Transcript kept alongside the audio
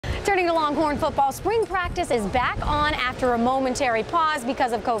Turning to Longhorn football, spring practice is back on after a momentary pause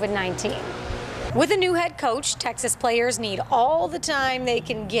because of COVID-19. With a new head coach, Texas players need all the time they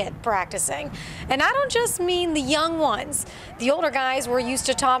can get practicing. And I don't just mean the young ones. The older guys were used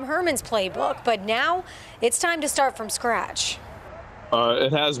to Tom Herman's playbook, but now it's time to start from scratch.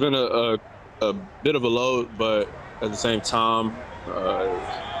 It has been a bit of a load, but at the same time,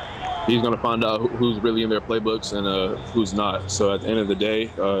 he's going to find out who's really in their playbooks and who's not. So at the end of the day,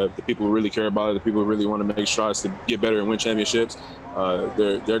 the people who really care about it, the people who really want to make strides to get better and win championships,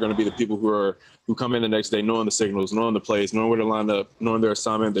 they're going to be the people who come in the next day knowing the signals, knowing the plays, knowing where to line up, knowing their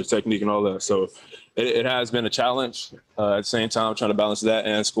assignment, their technique, and all that. So it has been a challenge. At the same time, trying to balance that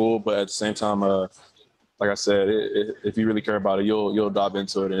and school, but at the same time, like I said, if you really care about it, you'll dive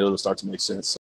into it and it'll start to make sense.